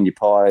avoiding your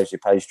pies, your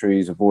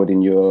pastries,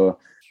 avoiding your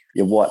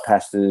white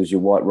pastas,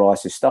 your white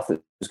rices, stuff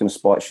that's going to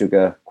spike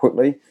sugar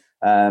quickly.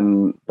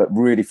 But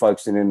really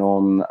focusing in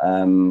on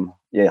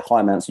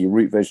high amounts of your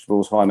root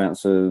vegetables, high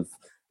amounts of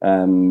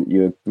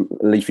your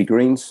leafy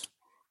greens,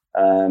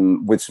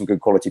 with some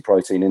good quality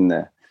protein in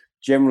there.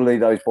 Generally,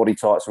 those body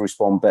types will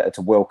respond better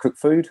to well-cooked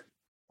food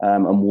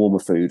and warmer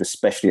food,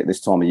 especially at this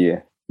time of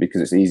year,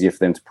 because it's easier for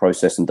them to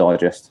process and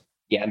digest.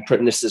 Yeah,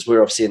 and this is,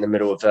 we're obviously in the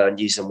middle of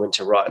New Zealand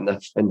winter, right in the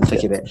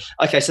thick of it.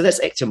 Okay, so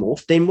that's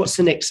ectomorph. Then what's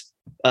the next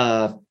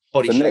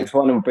body shape? The next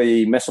one will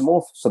be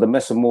mesomorph. So the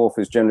mesomorph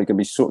is generally going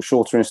to be sort of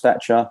shorter in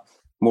stature,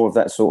 more of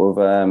that sort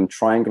of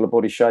triangular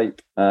body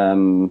shape,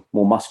 more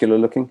muscular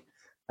looking.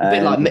 A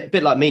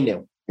bit like me,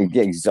 Neil.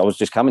 Yeah, I was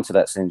just coming to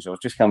that, Singe.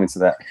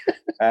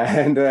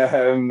 And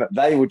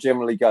they will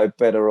generally go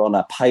better on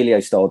a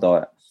paleo style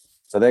diet.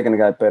 So they're going to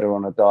go better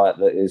on a diet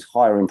that is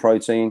higher in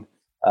protein,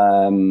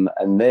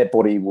 and their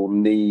body will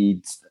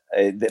need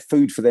the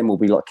food for them will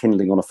be like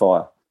kindling on a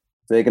fire.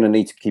 They're going to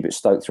need to keep it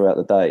stoked throughout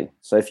the day.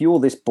 So if you're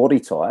this body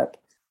type,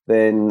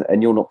 then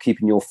and you're not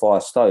keeping your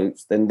fire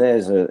stoked, then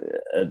there's a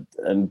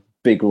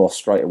big loss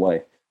straight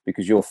away,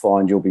 because you'll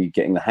find you'll be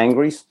getting the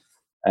hangries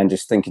and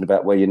just thinking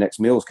about where your next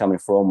meal's coming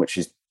from, which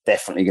is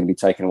definitely going to be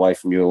taken away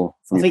from your.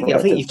 I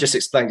think you've just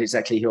explained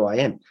exactly who I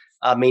am.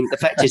 I mean, the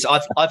fact is,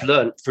 I've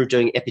learned through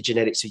doing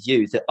epigenetics with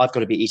you that I've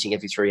got to be eating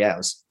every 3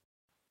 hours.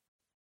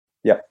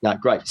 Yeah. No,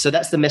 great. So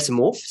that's the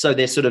mesomorph. So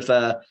they're sort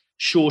of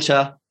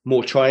shorter,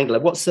 more triangular.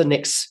 What's the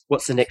next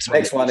one?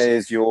 Next one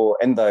is your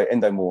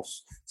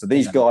endomorphs. So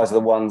these guys are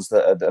the ones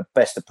that are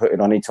best at putting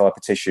on any type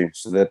of tissue.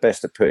 So they're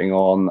best at putting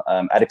on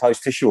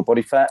adipose tissue or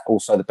body fat.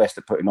 Also, the best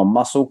at putting on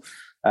muscle,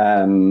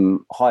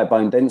 higher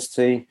bone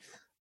density.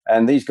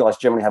 And these guys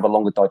generally have a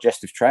longer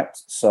digestive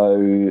tract.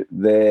 So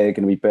they're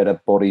going to be better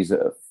bodies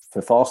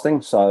for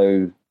fasting.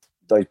 So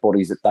those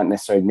bodies that don't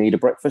necessarily need a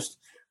breakfast.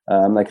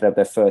 They could have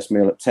their first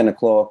meal at 10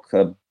 o'clock,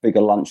 a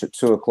bigger lunch at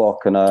 2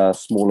 o'clock, and a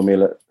smaller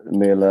meal at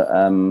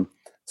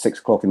 6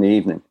 o'clock in the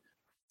evening.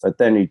 So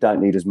then you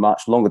don't need as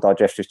much, longer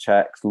digestive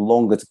tracts,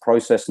 longer to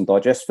process and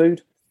digest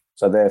food.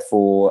 So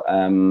therefore,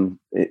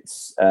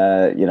 it's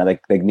they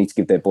need to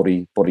give their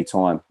body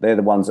time. They're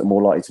the ones that are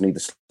more likely to need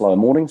the slower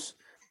mornings,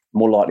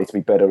 more likely to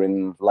be better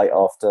in late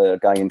after,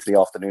 going into the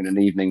afternoon and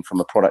evening from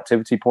a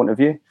productivity point of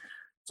view.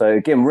 So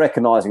again,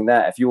 recognizing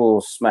that if you're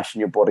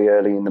smashing your body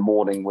early in the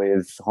morning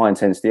with high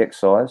intensity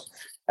exercise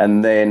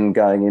and then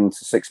going into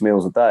 6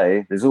 meals a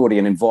day, there's already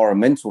an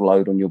environmental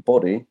load on your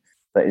body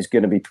that is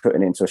going to be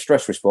putting into a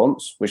stress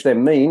response, which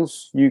then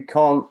means you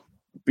can't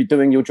be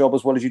doing your job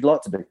as well as you'd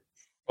like to do.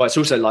 Well, it's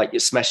also like you're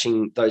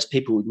smashing those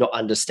people not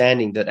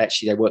understanding that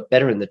actually they work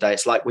better in the day.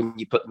 It's like when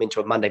you put them into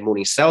a Monday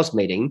morning sales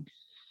meeting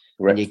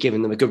and you're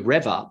giving them a good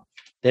rev up,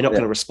 they're not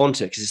going to respond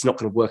to it because it's not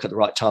going to work at the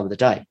right time of the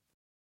day.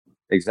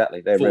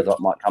 Exactly. Their red light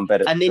might come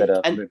better. And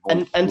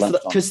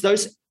because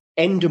those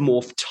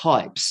endomorph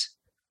types,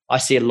 I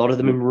see a lot of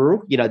them in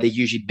rural. You know, they're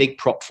usually big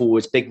prop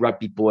forwards, big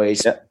rugby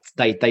boys. Yep.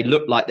 They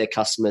look like their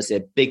customers.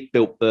 They're big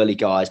built, burly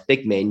guys,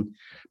 big men,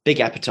 big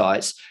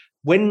appetites.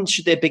 When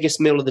should their biggest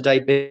meal of the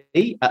day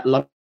be? At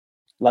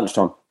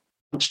lunchtime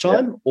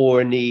or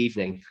in the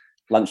evening?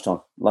 Lunchtime.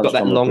 Got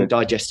that long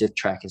digestive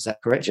tract. Is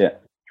that correct? Yeah,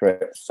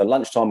 correct. So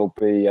lunchtime will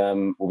be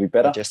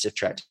better. Digestive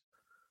tract.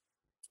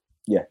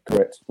 Yeah,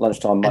 correct.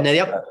 Lunchtime. And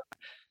then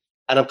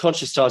and I'm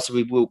conscious, Ty, so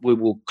we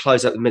will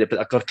close out in a minute, but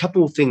I've got a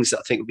couple of things that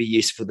I think would be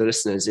useful for the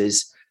listeners.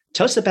 Is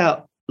tell us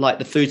about like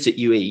the foods that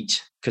you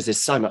eat, because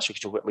there's so much we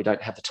could talk about. We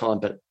don't have the time,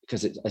 but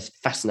because it's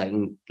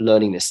fascinating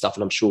learning this stuff,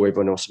 and I'm sure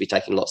everyone else will be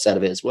taking lots out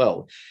of it as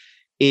well.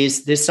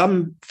 Is there's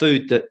some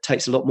food that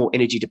takes a lot more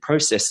energy to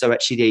process. So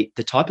actually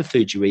the type of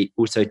food you eat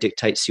also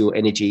dictates your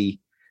energy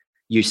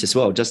use as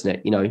well, doesn't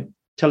it? You know,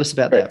 tell us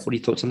about that. What are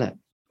your thoughts on that?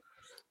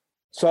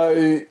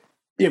 So,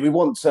 yeah,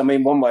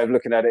 one way of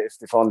looking at it,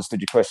 if I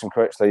understood your question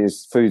correctly,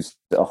 is foods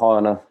that are high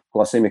on a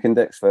glycemic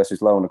index versus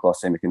low on a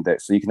glycemic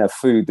index. So you can have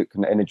food that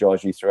can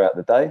energize you throughout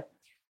the day,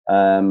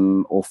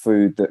 or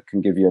food that can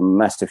give you a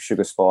massive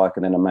sugar spike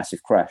and then a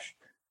massive crash.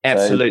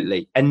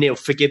 Absolutely. And Neil,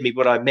 forgive me,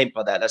 what I meant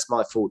by that, that's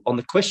my fault. On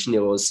the question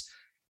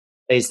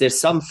is there's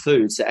some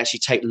foods that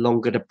actually take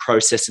longer to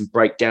process and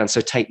break down,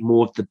 so take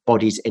more of the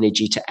body's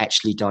energy to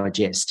actually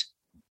digest?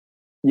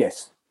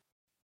 Yes.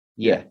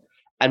 Yeah.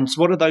 And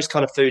so what are those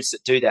kind of foods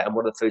that do that, and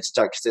what are the foods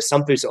that don't? Because there's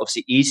some foods that are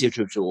obviously easier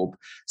to absorb.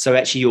 So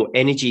actually your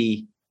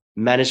energy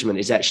management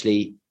is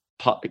actually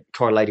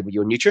correlated with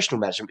your nutritional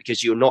management,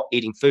 because you're not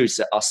eating foods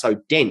that are so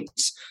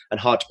dense and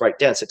hard to break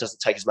down, so it doesn't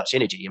take as much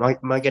energy.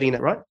 Am I getting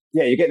that right?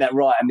 Yeah, you're getting that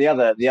right. And the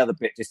other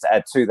bit, just to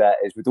add to that,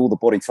 is with all the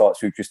body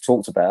types we've just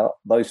talked about,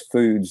 those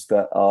foods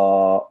that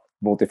are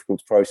more difficult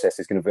to process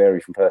is going to vary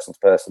from person to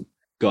person.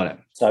 Got it.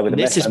 So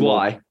this is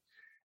why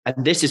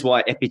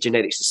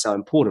epigenetics is so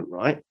important,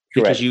 right?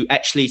 Because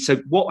so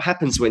what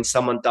happens when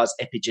someone does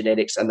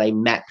epigenetics and they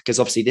map, because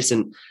obviously this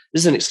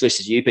isn't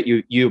exclusive to you, but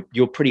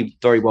you're pretty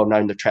very well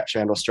known, the traps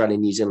around Australia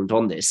and New Zealand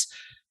on this.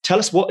 Tell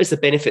us, what is the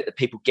benefit that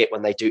people get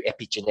when they do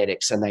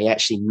epigenetics and they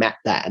actually map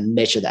that and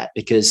measure that?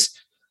 Because,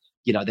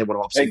 you know, they want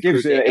to obviously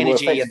improve their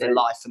energy and their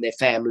life and their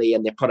family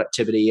and their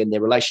productivity and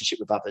their relationship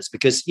with others,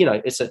 because, you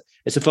know, it's a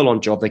full-on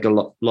job. They've got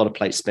a lot of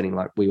plates spinning,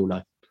 like we all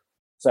know.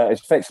 So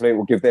effectively it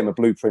will give them a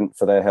blueprint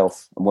for their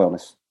health and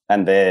wellness.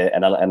 And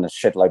a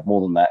shed load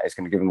more than that, it's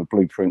going to give them a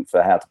blueprint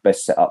for how to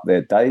best set up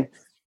their day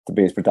to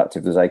be as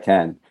productive as they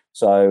can.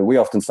 So we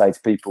often say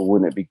to people,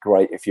 wouldn't it be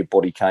great if your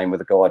body came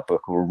with a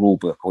guidebook or a rule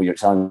book or your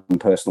own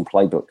personal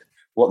playbook?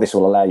 What this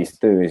will allow you to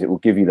do is it will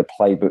give you the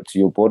playbook to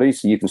your body,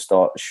 so you can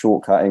start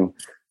shortcutting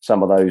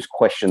some of those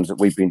questions that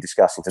we've been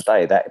discussing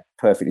today. That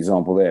perfect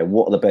example there.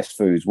 What are the best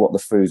foods? What are the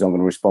foods I'm going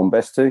to respond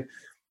best to?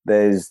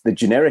 There's the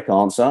generic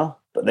answer,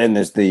 but then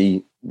there's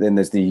the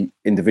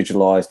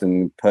individualized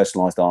and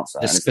personalized answer.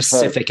 The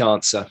specific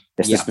answer.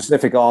 It's the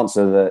specific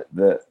answer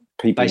that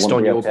people based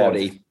on your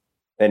body.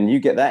 Then you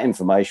get that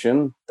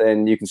information,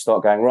 then you can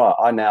start going, right,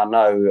 I now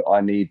know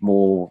I need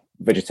more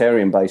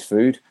vegetarian-based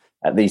food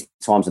at these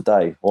times a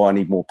day, or I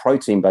need more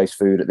protein-based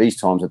food at these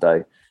times a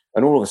day.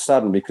 And all of a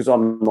sudden, because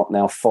I'm not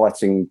now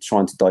fighting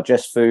trying to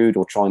digest food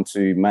or trying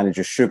to manage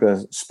a sugar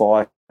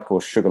spike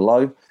or sugar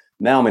low,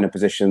 now I'm in a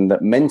position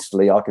that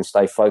mentally I can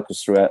stay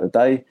focused throughout the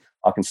day.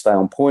 I can stay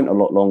on point a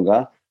lot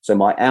longer. So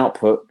my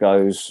output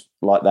goes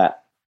like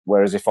that.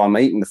 Whereas if I'm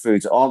eating the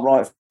foods that aren't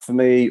right for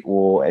me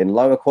or in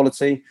lower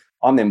quality,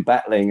 I'm then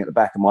battling at the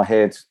back of my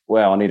head,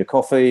 well, I need a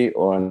coffee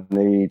or I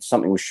need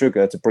something with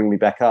sugar to bring me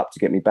back up, to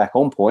get me back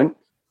on point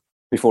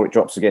before it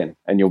drops again.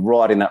 And you're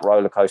riding that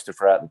roller coaster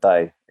throughout the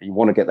day. You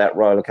want to get that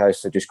roller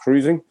coaster just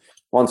cruising.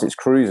 Once it's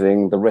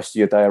cruising, the rest of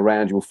your day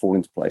around you will fall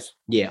into place.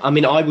 Yeah. I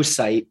mean, I would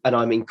say, and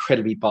I'm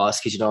incredibly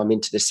biased because, you know, I'm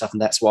into this stuff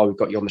and that's why we've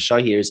got you on the show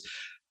here, is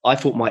I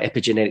thought my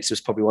epigenetics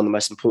was probably one of the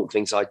most important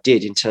things I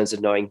did in terms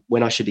of knowing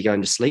when I should be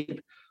going to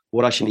sleep,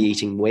 what I should be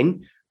eating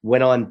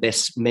when I'm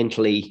best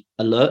mentally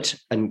alert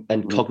and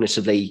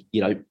cognitively,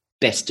 you know,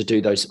 best to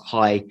do those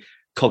high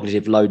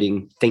cognitive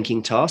loading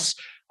thinking tasks.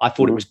 I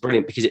thought it was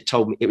brilliant because it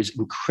told me it was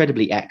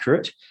incredibly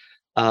accurate.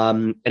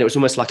 And it was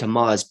almost like a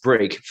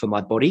Myers-Briggs for my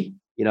body,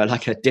 you know,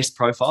 like a DISC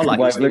profile. Like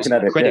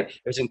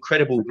it was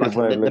incredible. Like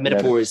the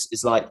metaphor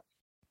is like,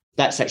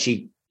 that's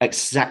actually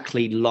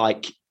exactly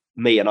like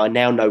me. And I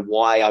now know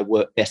why I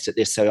work best at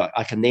this. So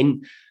I can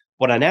then,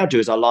 what I now do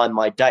is align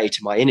my day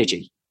to my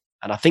energy.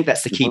 And I think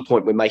that's the key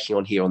point we're making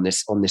on here on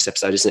this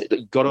episode, isn't it? That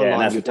you've got to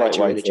align your day to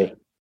your energy.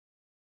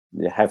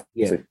 You have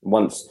to.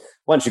 Once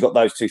you've got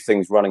those two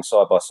things running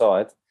side by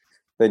side,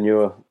 then you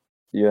are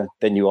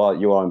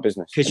in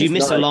business. Because you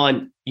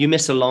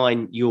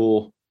misalign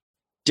your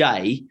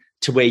day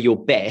to where you're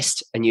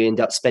best, and you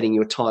end up spending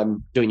your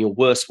time doing your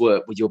worst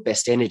work with your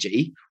best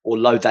energy, or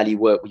low value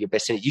work with your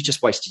best energy. You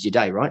just wasted your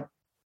day, right?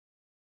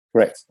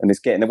 Correct. And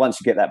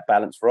once you get that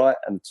balance right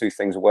and the two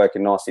things are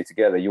working nicely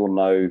together, you'll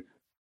know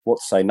what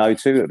to say no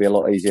to. It'd be a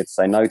lot easier to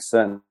say no to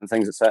certain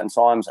things at certain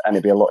times, and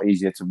it'd be a lot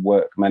easier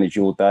to manage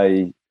your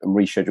day and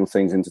reschedule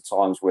things into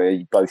times where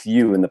both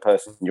you and the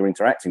person you're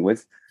interacting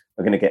with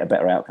are going to get a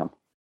better outcome.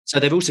 So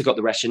they've also got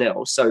the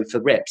rationale. So for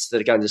reps that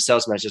are going to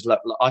sales managers, look,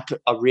 I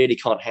really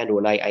can't handle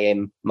an 8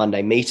 a.m.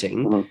 Monday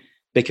meeting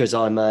because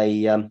I'm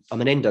an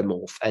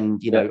endomorph,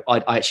 and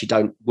I actually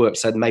don't work.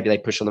 So maybe they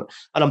push on them.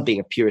 And I'm being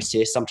a purist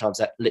here. Sometimes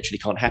that literally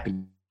can't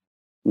happen.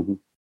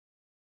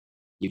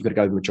 You've got to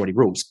go with majority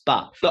rules.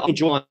 But I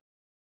enjoy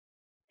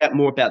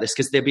more about this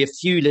because there'll be a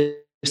few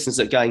listeners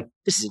that are going,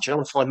 this is interesting. I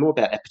want to find more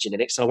about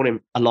epigenetics. I want to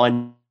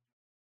align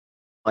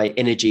my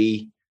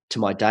energy to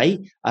my day,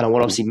 and I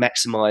want to obviously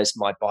maximize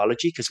my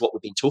biology, because what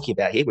we've been talking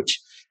about here, which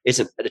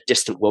isn't a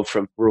distant world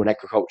from rural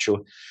agriculture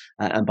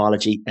and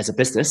biology as a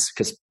business,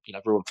 because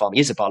rural farming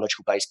is a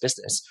biological based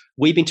business.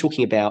 We've been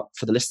talking about,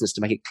 for the listeners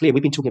to make it clear,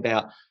 we've been talking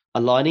about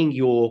aligning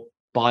your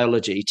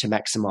biology to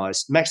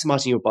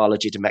maximizing your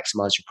biology to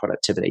maximize your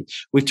productivity.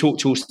 We've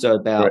talked also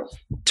about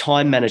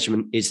time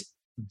management is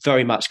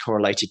very much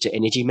correlated to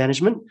energy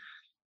management.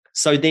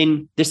 So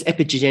then this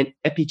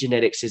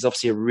epigenetics is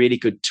obviously a really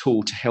good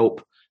tool to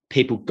help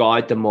people,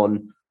 guide them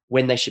on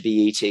when they should be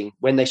eating,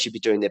 when they should be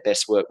doing their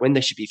best work, when they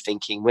should be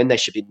thinking, when they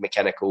should be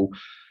mechanical,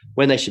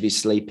 when they should be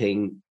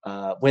sleeping,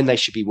 when they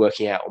should be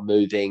working out or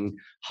moving,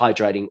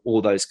 hydrating,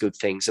 all those good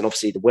things. And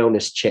obviously the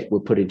wellness check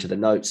we'll put into the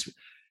notes.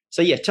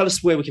 So yeah, tell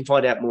us where we can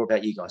find out more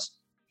about you guys.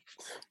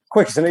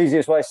 Quickest and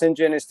easiest way, St.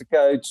 John, is to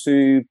go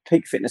to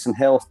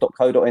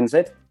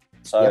peakfitnessandhealth.co.nz.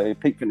 So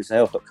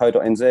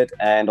peakfitnessandhealth.co.nz,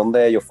 and on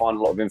there you'll find a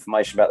lot of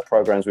information about the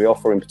programs we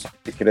offer, in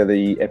particular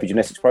the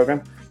epigenetics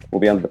program will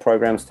be under the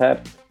programs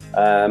tab.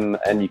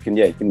 And you can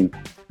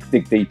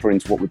dig deeper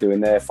into what we're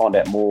doing there, find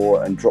out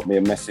more, and drop me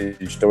a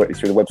message directly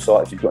through the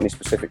website if you've got any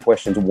specific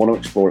questions or want to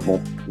explore it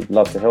more. We'd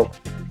love to help.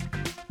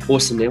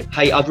 Awesome, Neil.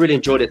 Hey, I've really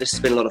enjoyed it. This has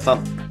been a lot of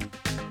fun.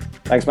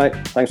 Thanks, mate.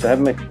 Thanks for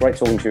having me. Great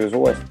talking to you as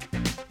always.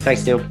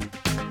 Thanks, Neil.